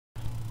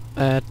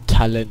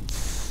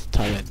Talents.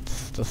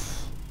 Das...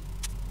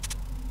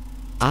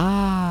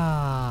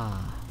 Ah.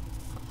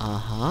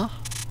 Aha.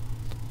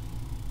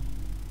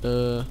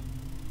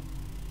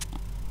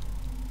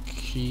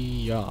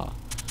 Ja.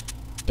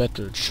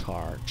 Battle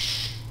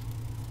Charge.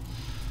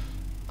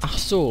 Ach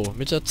so,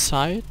 mit der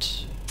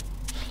Zeit...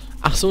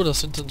 Ach so, das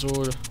sind dann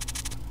so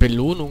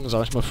Belohnungen,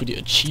 sag ich mal, für die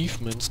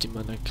Achievements, die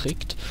man dann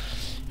kriegt.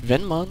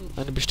 Wenn man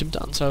eine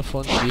bestimmte Anzahl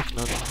von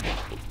Gegnern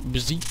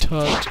besiegt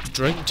hat,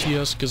 Dragon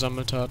Tears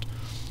gesammelt hat,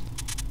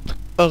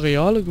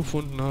 Areale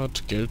gefunden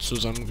hat, Geld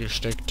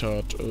zusammengesteckt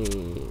hat,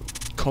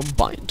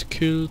 Combined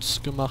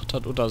Kills gemacht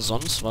hat oder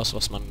sonst was,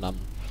 was man dann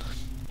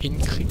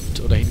hinkriegt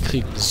oder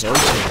hinkriegen sollte.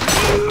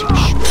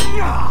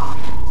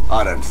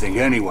 I don't think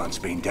anyone's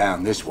been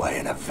down this way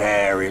in a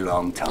very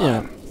long time.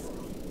 Ja.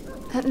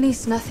 At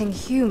least nothing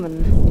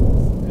human.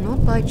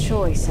 Not by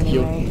choice,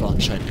 Hier anyway. unten war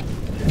anscheinend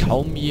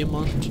kaum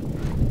jemand.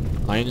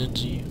 Meinen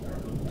Sie?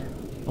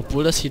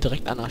 Obwohl das hier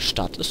direkt an der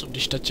Stadt ist und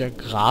die Stadt ja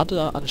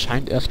gerade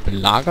anscheinend erst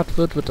belagert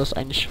wird, wirkt das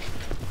ein bisschen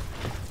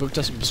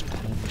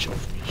komisch auf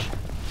mich.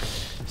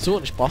 So,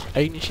 und ich brauche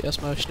eigentlich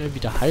erstmal schnell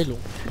wieder Heilung.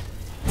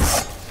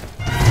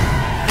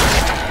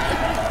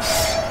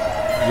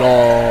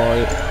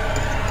 LOL.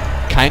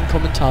 Kein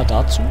Kommentar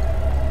dazu.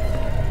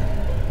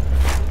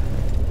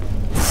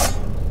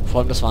 Vor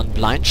allem, das war ein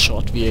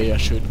Blindshot, wie ihr ja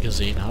schön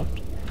gesehen habt.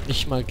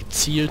 Nicht mal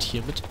gezielt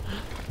hiermit.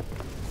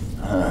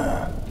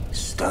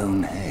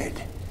 Stone head.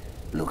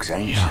 Looks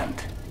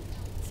ancient.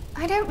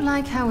 I don't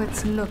like how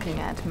it's looking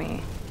at me.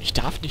 Ich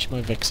darf nicht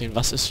mal wegsehen.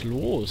 Was ist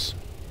los?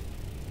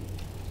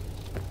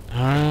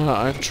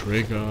 Ah, ein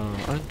Trigger.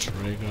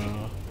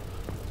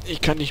 Ich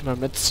kann nicht mal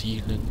mehr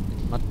zielen.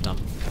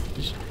 Verdammt.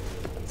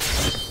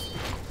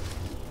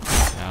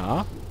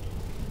 Ja.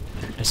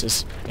 Es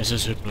ist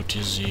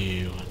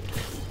hypnotisierend.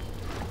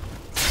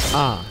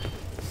 Ah.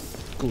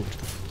 Gut.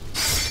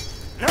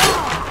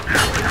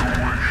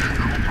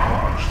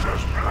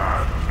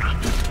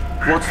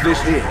 What's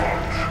this here?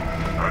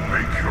 And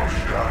make your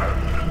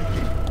stand.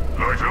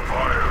 Light a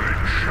fire in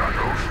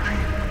shadows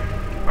deep.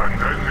 And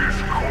then this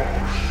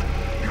course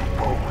you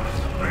both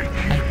may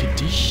Ein keep.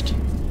 Gedicht?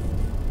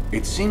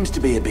 It seems to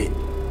be a bit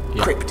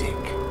cryptic.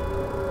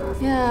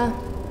 Yeah,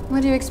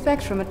 what do you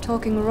expect from a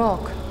talking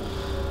rock?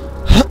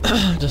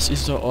 Dass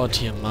dieser Ort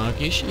hier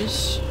magisch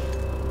ist.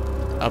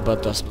 Aber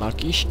das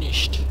mag ich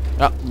nicht.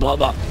 Ja,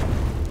 aber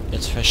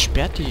jetzt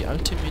versperrt die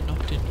Alte mir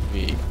noch den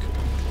Weg.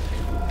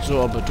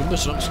 So, aber du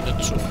bist sonst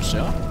nicht zu uns,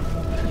 ja?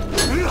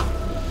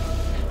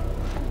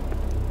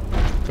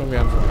 Kommen wir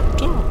einfach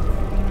runter.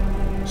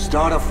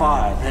 Start a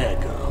fire there,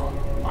 girl.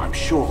 I'm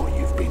sure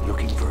you've been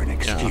looking for an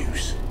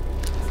excuse.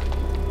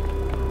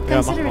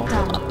 Ja, machen wir auch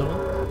noch andere.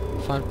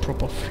 Find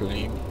proper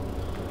flame.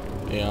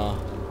 Ja.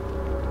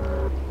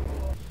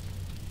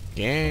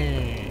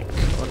 Gang.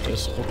 Und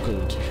es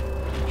ruckelt.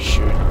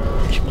 Schön.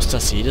 Ich muss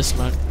das jedes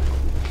Mal...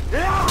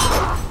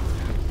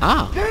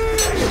 Ah!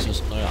 Das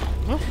ist ein neuer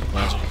Angriff?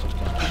 Weiß ich jetzt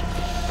gar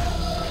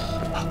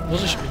nicht.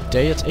 Muss ich mit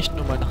der jetzt echt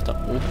nur mal nach da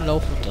oben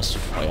laufen und das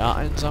Feuer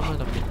einsammeln,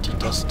 damit die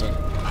das dann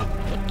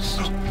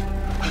benutzt?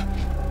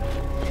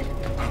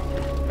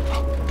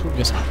 Tun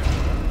wir es einfach.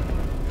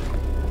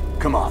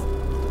 Come on.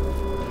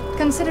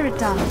 Consider it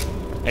done.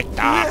 Weg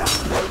da!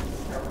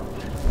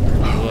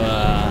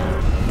 Uah.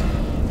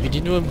 Wie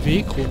die nur im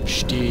Weg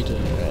rumsteht.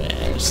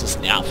 Das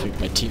ist nervig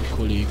bei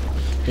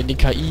Teamkollegen. Wenn die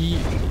KI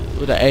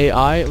oder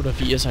AI oder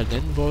wie ihr es halt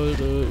nennen wollt,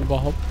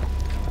 überhaupt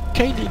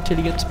keine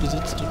Intelligenz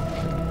besitzt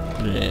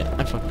und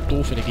einfach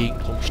doof in der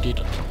Gegend rumsteht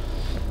und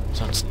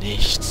sonst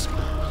nichts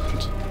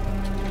macht.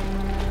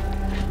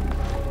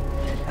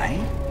 Hey?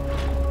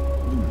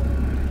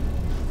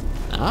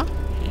 Ah,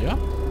 hier?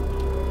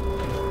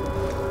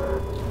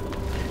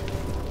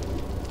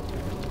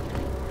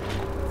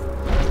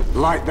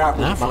 Light that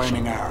with a mach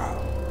flaming schon. arrow.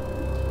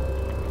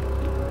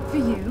 For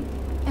you,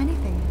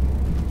 anything.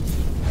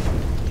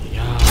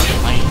 Ja,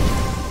 nein.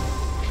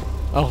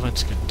 Auch wenn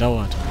es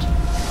gedauert hat.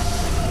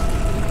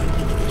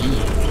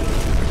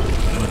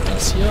 Und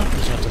das hier?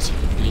 Wieso hat das hier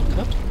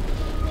geblinkert?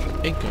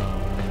 Egal,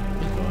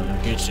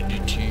 dann geht's in die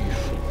Tiefe.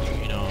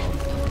 Genau.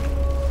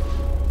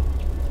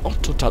 Auch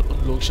total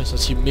unlogisch, dass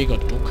das hier mega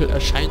dunkel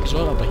erscheinen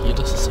soll, aber hier,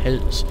 dass es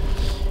hell ist.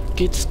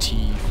 Geht's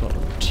tiefer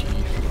und tiefer.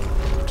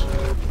 Und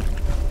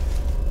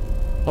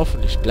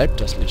hoffentlich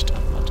bleibt das Licht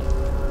an, warte.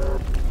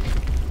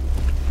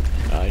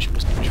 Ja, ich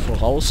muss nämlich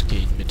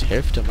vorausgehen mit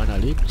Hälfte meiner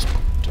Lebenspunkte.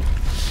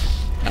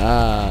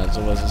 Ah,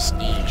 sowas ist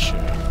nie schön.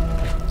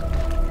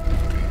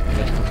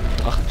 Vielleicht kommt ein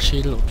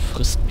Drachenschädel und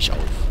frisst mich auf.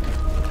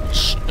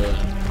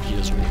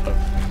 Hier so,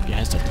 wie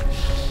heißt das?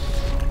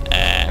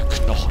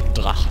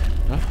 Knochendrachen,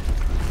 ne?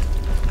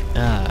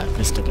 Ah,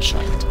 wisst ihr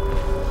Bescheid.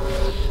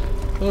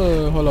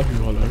 Hollahü,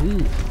 hollahü.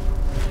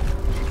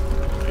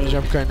 Ich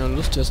habe keine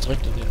Lust, jetzt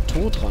direkt in den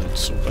Tod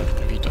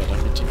reinzurennen wieder,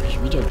 damit die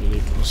mich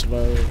wiederbeleben muss,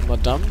 weil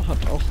Madame hat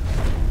auch...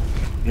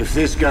 If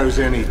this goes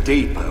any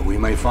deeper, we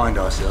may find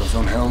ourselves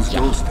on Hell's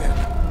doorstep.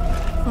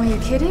 Are you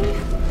kidding?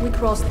 We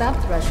crossed that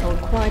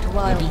threshold quite a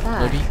while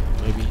back.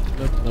 Maybe.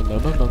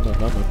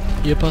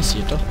 Hier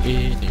passiert doch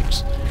eh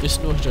nichts.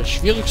 Ist nur der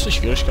schwierigste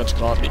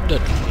Schwierigkeitsgrad in der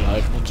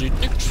Dunkelheit. Man sieht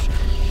nichts.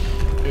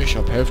 Ich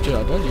habe Hälfte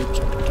aller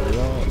Lebenspunkte,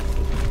 ja.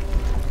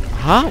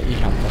 Aha,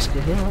 ich habe was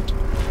gehört.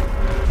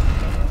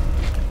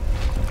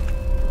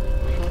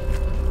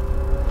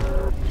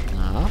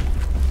 Na?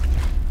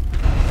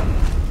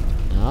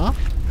 Na?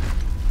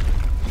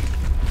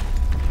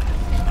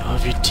 Ah,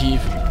 wie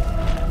tief.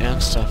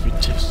 Ernsthaft, wie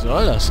tief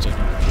soll das denn?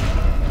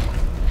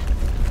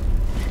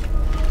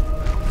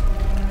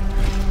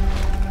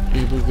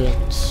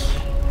 Übrigens,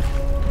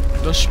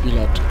 das Spiel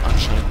hat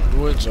anscheinend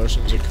nur in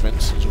solchen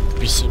Sequenzen so ein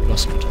bisschen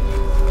was mit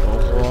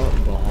Horror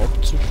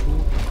überhaupt zu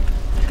tun.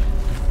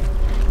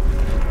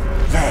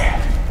 There.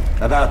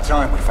 About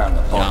time we found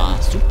the body. Ja,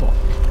 super.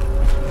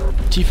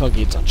 Tiefer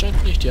geht's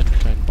anscheinend nicht. Die hatten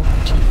keinen Bock,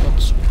 tiefer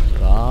zu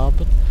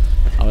graben.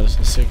 Aber das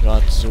ist ja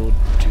gerade so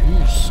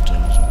düster,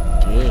 so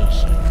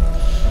böse.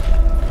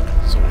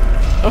 So,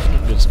 öffnen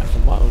wir es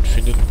einfach mal und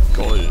finden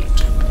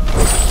Gold.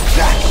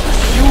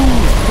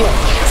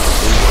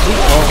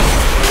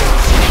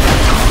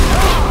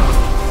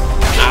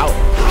 Au.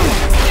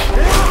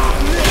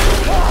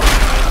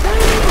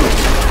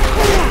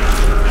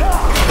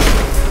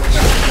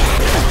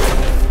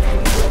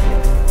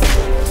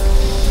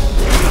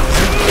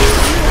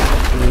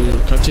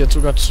 Könnte jetzt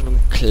sogar zu einem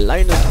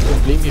kleinen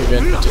Problem hier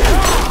werden mit den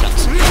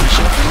ganzen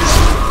Viecher.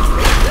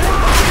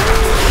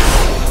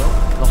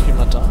 Noch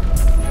jemand da?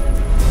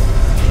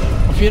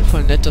 Auf jeden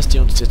Fall nett, dass die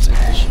uns jetzt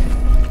endlich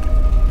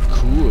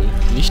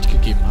Licht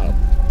gegeben haben.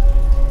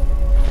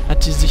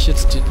 Hat die sich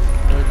jetzt den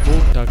neuen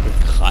Bogen da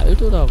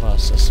gekrallt oder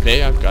was? Das wäre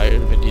ja geil,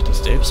 wenn die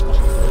das selbst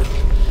machen würden.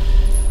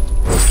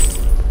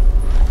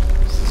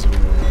 So.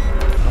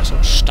 Noch so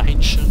ein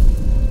Steinchen.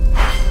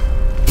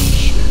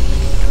 Schön.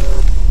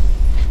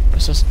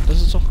 Was ist das?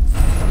 Das ist doch...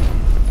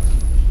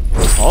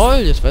 Toll!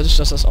 Jetzt weiß ich,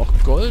 dass das auch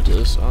Gold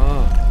ist.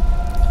 Ah.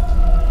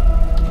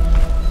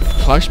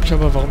 Frage ich mich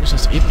aber, warum ich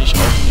das eben nicht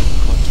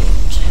aufnehmen konnte.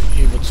 Und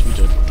hier wird es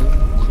wieder dunkel.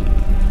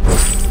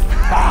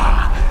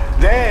 Ah,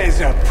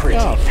 there's a pretty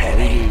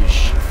penny.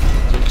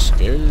 Kriegst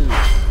Geld.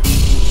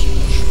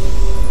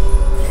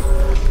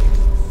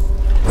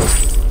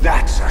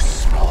 That's a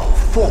small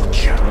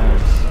fortune.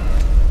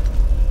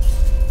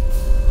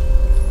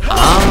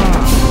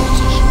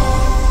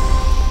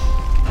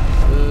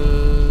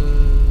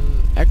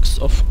 X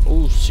of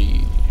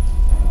OC.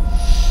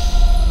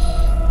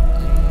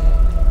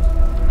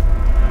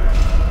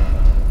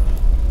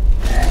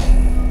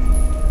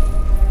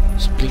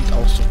 Das blinkt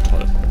auch so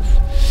toll auf.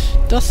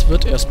 Das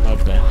wird erstmal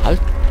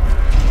behalten.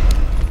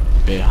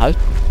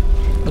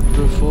 Und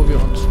bevor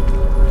wir uns,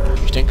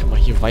 ich denke mal,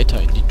 hier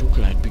weiter in die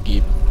Dunkelheit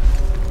begeben,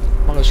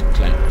 mache ich einen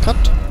kleinen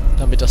Cut,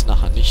 damit das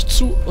nachher nicht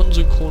zu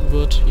unsynchron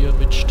wird, hier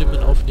mit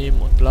Stimmen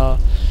aufnehmen und bla,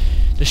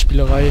 der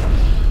Spielerei.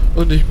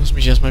 Und ich muss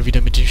mich erstmal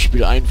wieder mit dem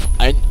Spiel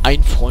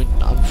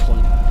anfreunden.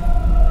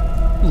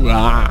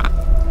 Uah.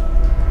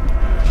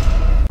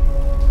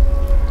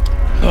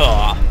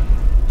 Oh.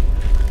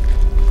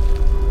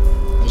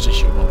 Muss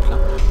ich überhaupt lang?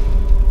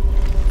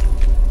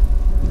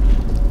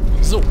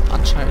 So,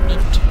 anscheinend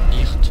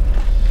nicht.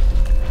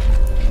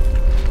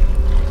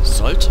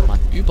 Sollte man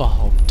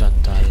überhaupt dann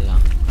da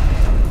lang?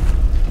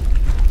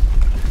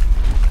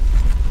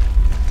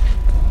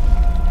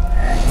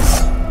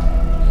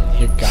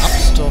 Hier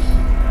gab's doch...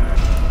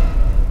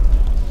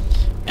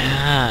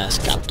 Ah,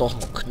 es gab doch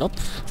einen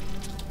Knopf.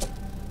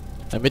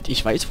 Damit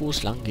ich weiß, wo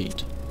es lang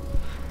geht.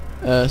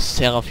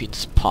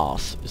 Seraphins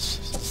Path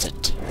ist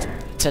Z.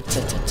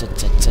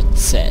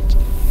 Z.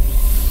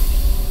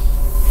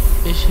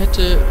 Ich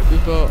hätte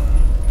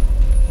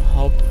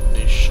überhaupt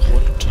nicht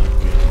runtergehen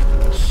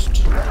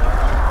müsst.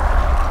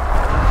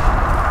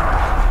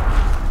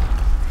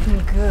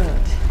 Good.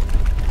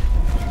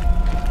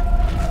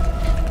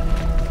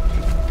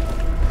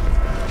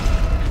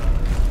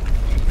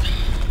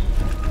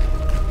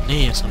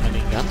 Nee, jetzt haben wir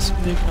den ganzen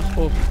Weg nach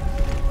oben.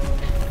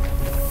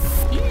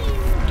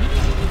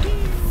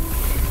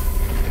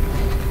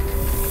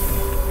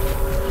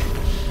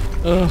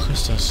 Ach,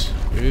 ist das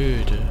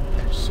öde.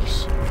 Ist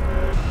das...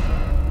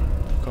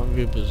 Bekommen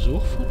wir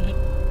Besuch von hinten?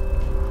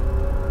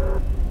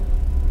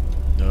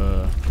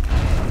 Nö.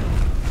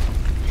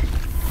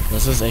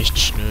 Das ist echt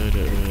schnöde,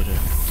 öde.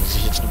 Dass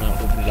ich jetzt nur nach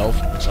oben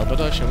laufen muss. Aber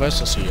da ich ja weiß,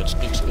 dass hier jetzt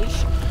nichts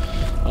ist,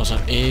 außer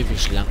ein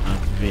ewig langer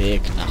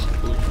Weg nach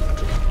unten.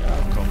 Ja,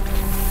 komm.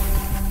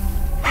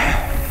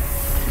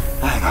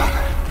 Hang on.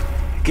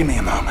 Give me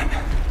a moment.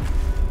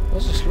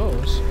 Was ist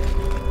los?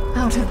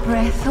 Out of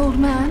breath, old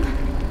man?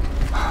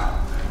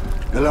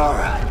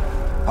 Galara,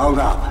 hold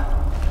up.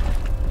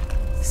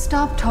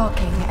 Stop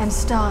talking and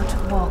start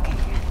walking.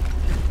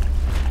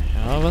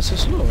 Ja, was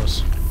ist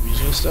los?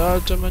 Wieso ist der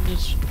alte Mann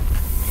jetzt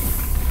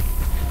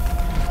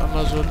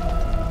einmal so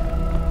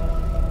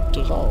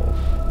drauf?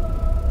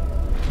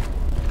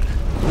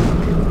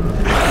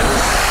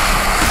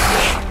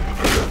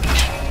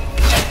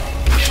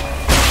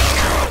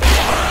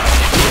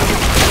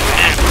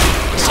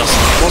 Ist das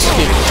ein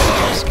Bossgegner?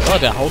 Oh,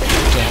 der haut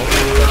der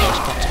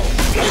Spatz auf.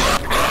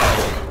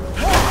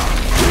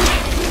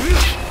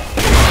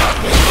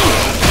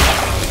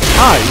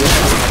 Ah, hier ist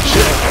ein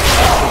Schild.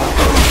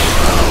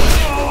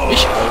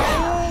 Ich auch.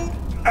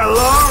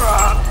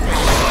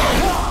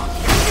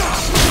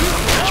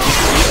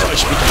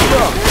 Ich bin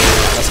hier.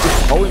 Lass die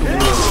Frau in Ruhe.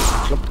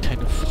 Kloppt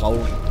keine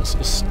Frauen. Das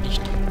ist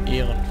nicht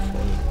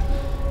ehrenvoll.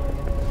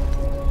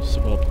 Das ist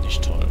überhaupt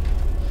nicht toll.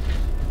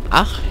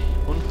 Ach,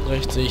 unten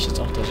rechts sehe ich jetzt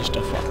auch, dass ich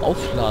dafür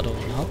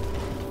Aufladungen habe.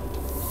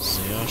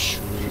 Sehr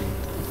schön.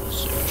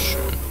 Sehr schön.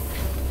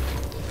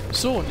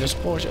 So, und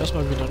jetzt brauche ich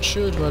erstmal wieder ein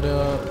Schild, weil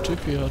der Typ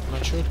hier hat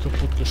mein Schild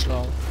kaputt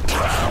geschlagen.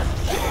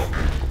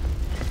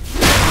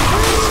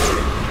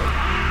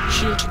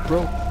 Shield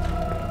broke.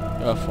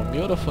 Ja, von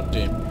mir oder von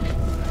dem?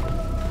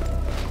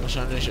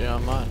 Wahrscheinlich eher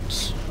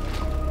meins.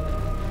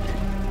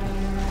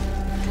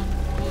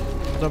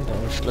 Und dann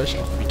brauche ich gleich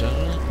auch wieder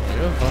eine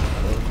neue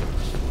Waffe.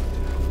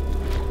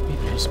 Wie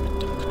wär's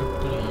mit dem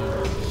Knüppel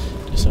hier?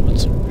 Das ist aber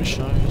ziemlich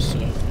scheiße.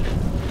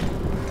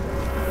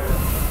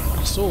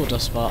 Ach so,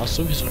 das war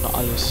sowieso eine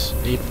alles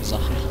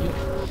Nebensache hier.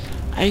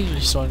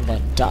 Eigentlich sollen wir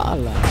da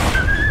lang.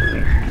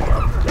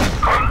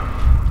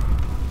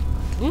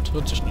 Gut,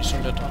 hört sich nicht so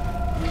nett an.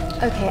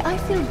 Okay, I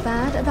feel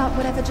bad about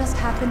whatever just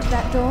happened to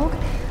that dog,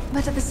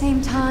 but at the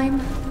same time,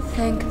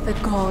 thank the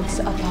gods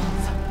above.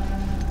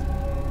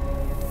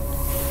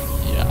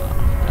 Ja,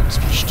 ganz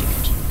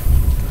bestimmt.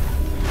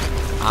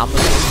 Armes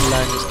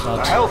Unlein ist A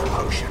gerade... health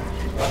potion.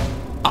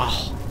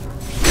 Ach,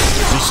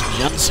 du bist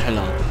ein ganz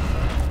heller.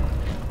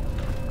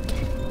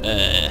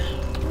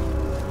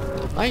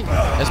 Nein,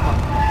 erstmal.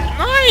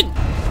 Nein!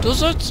 Du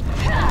sollst...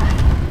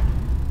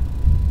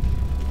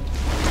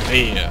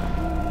 Wehe.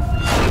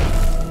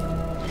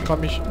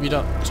 Komm ich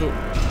wieder zu...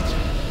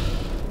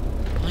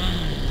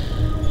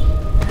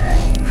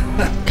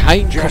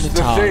 Kein Just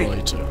the Kommentar, thing.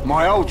 Leute.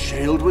 My old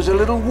shield was a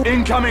little...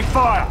 Incoming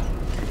fire!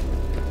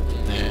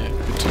 Nee,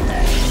 bitte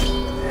nicht.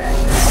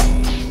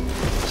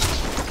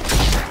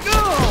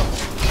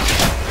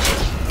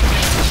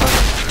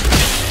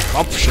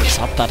 Kopfschuss,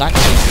 habt ihr Dank.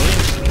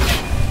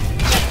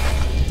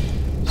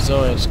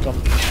 So, jetzt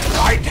kommt...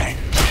 Right then.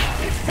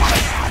 If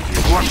that's how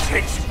you want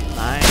it.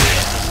 Nein.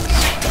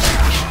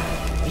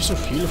 Nicht so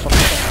viele von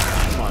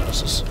einmal,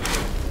 das ist...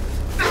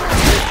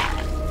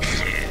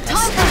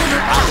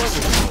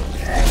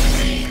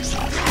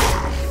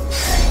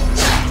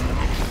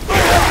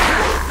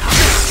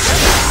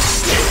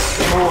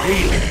 More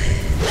healing.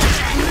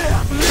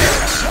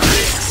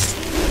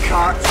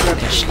 Can't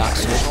Der Schlag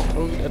so noch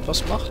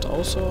irgendetwas macht,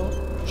 außer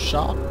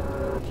Schaden.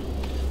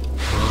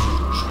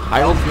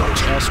 Heilen wir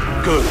uns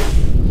erstmal. Good.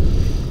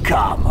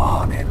 Come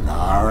on,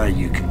 Inara.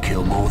 You can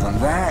kill more than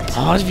that.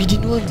 Ah, wie die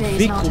nur im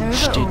Weg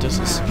rumsteht, das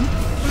ist...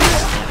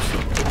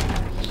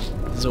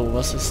 So,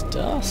 was ist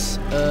das?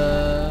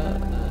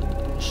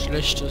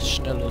 Schlechtes,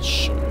 schnelles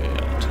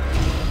Schwert.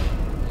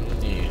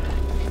 Nee.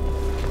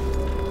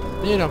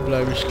 Nee, dann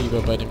bleibe ich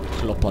lieber bei dem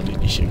Klopper,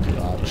 den ich hier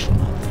gerade schon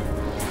habe.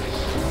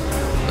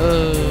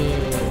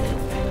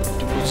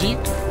 Die Musik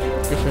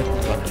gefällt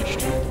mir gerade nicht.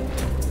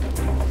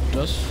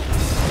 Das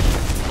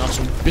nach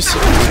so ein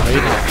bisschen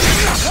Arena.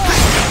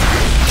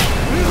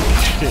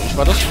 Okay, ich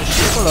war das nicht.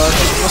 Tut mir leid,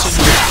 was in die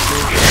Luft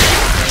steht.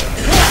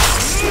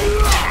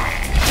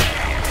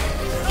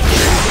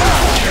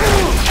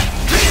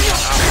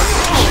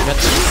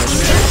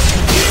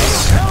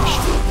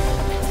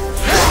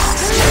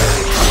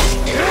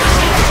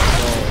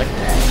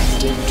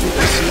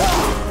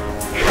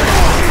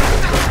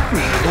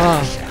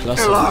 Ah,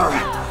 klasse. Inara,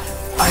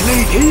 I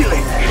need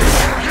healing.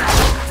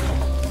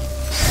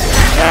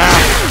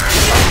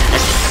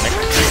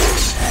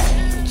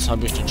 Jetzt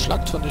habe ich den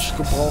Schlag zwar nicht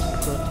gebrauchen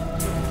können.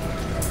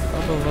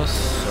 Aber was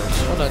soll's.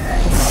 Oh nein,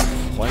 guck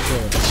mal,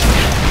 Freunde.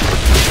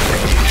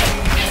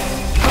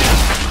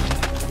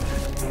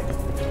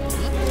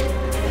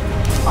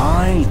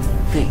 I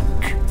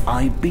think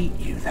I beat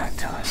you that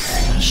time.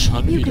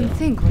 Schon You wieder. can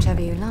think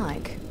whatever you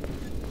like.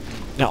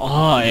 Ja,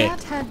 oh, ey.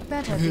 That had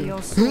better be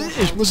your source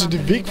Ich muss of den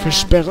something Weg there.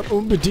 versperren,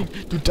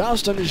 unbedingt. Du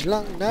darfst da nicht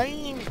lang.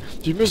 Nein,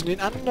 wir müssen den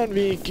anderen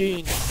Weg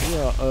gehen.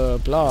 Hier,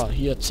 bla,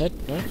 hier Z,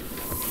 ne?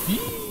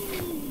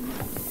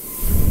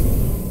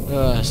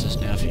 Ist das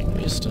nervig,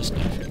 ist das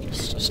nervig,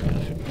 ist das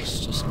nervig,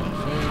 ist das nervig.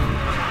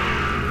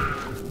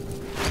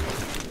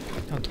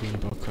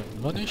 Darüber können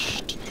wir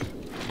nicht.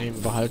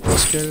 Nehmen wir halt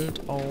das Geld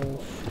auf.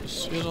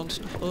 Ist hier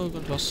sonst noch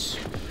irgendwas?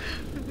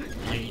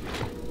 Nein.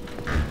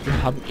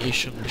 Wir haben eh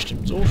schon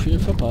bestimmt so viel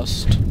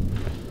verpasst.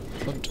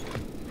 Und...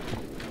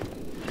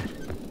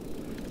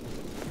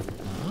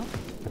 Na?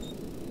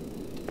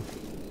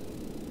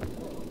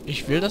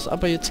 Ich will das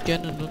aber jetzt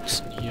gerne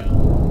nutzen hier.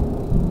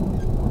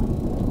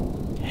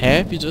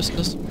 Hä? Wieso ist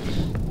das...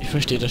 Ich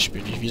verstehe das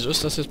Spiel nicht. Wieso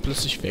ist das jetzt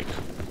plötzlich weg?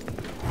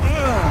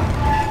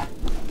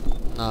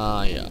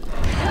 Naja.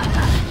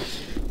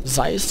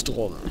 Sei es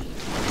drum.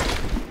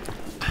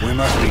 We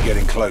must be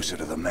getting closer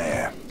to the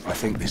mayor. I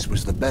think this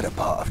was the better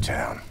part of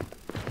town.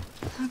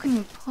 How can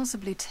you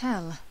possibly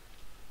tell?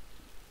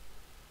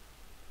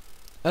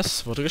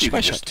 Es wurde You can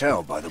gespeichert. just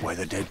tell by the way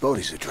the dead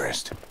bodies are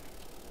dressed.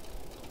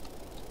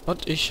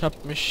 Und ich habe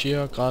mich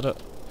hier gerade...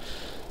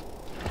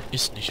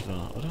 Ist nicht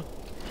wahr, oder?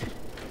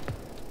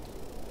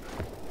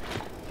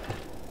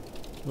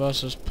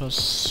 Was ist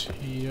passiert?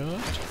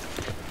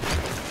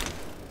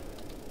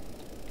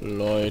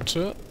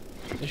 Leute,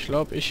 ich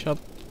glaube, ich habe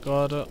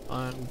gerade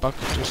einen Bug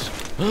des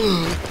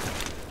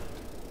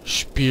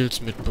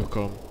Spiels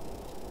mitbekommen.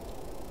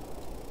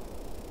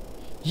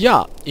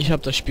 Ja, ich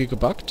habe das Spiel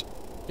gebuggt.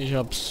 Ich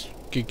habe es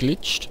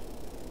geglitscht.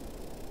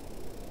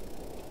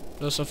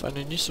 Das auf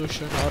eine nicht so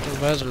schöne Art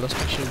und Weise. Lass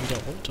mich hier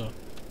wieder runter.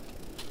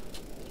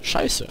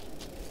 Scheiße.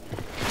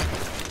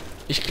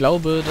 Ich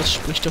glaube, das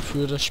spricht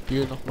dafür, das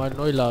Spiel nochmal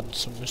neu laden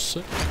zu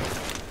müssen.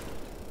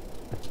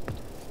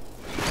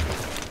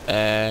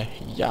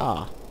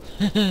 Ja.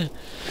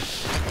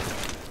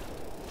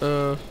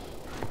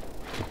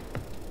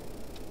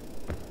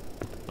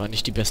 War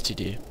nicht die beste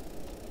Idee.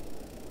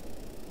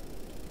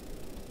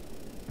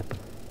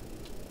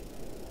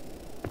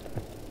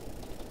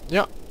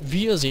 Ja,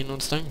 wir sehen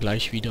uns dann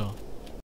gleich wieder.